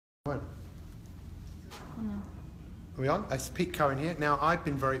Are we on? It's Pete Cohen here. Now, I've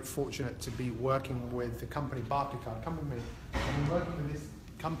been very fortunate to be working with the company Barclays. Come with me. I've been working with this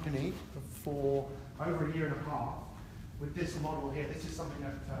company for over a year and a half with this model here. This is something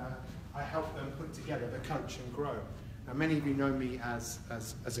that I helped them put together, the Coach and Grow. Now, many of you know me as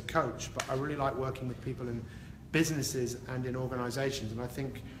a coach, but I really like working with people in businesses and in organizations, and I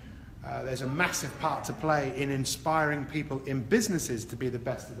think there's a massive part to play in inspiring people in businesses to be the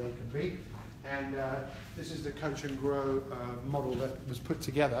best that they can be. And this is the Coach and Grow model that was put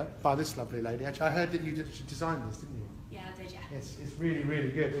together by this lovely lady. Actually, I heard that you designed this, didn't you? Yeah, I did, yeah. It's really,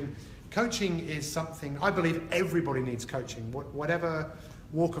 really good. And coaching is something, I believe everybody needs coaching. Whatever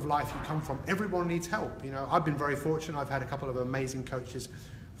walk of life you come from, everyone needs help. You know, I've been very fortunate. I've had a couple of amazing coaches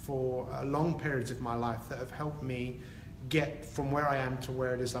for long periods of my life that have helped me get from where I am to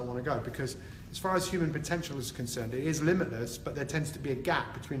where it is I want to go, because as far as human potential is concerned, it is limitless, but there tends to be a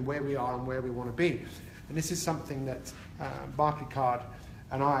gap between where we are and where we want to be. And this is something that Barclays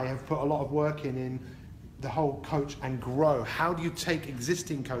and I have put a lot of work in the whole Coach and Grow. How do you take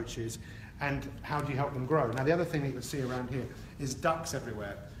existing coaches and how do you help them grow? Now, the other thing that you'll see around here is ducks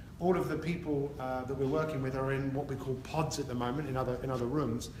everywhere. All of the people that we're working with are in what we call pods at the moment, in other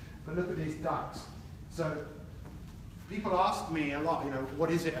rooms. But look at these ducks. So people ask me a lot, you know,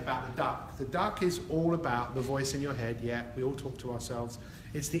 what is it about the duck? The duck is all about the voice in your head. Yeah, we all talk to ourselves.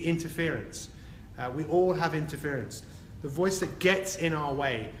 It's the interference. We all have interference. The voice that gets in our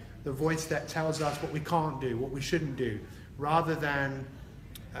way, the voice that tells us what we can't do, what we shouldn't do, rather than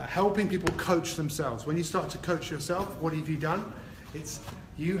helping people coach themselves. When you start to coach yourself, what have you done?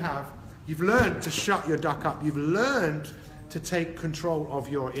 You've learned to shut your duck up. You've learned to take control of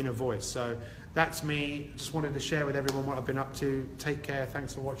your inner voice. So that's me. Just wanted to share with everyone what I've been up to. Take care.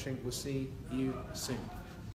 Thanks for watching. We'll see you soon.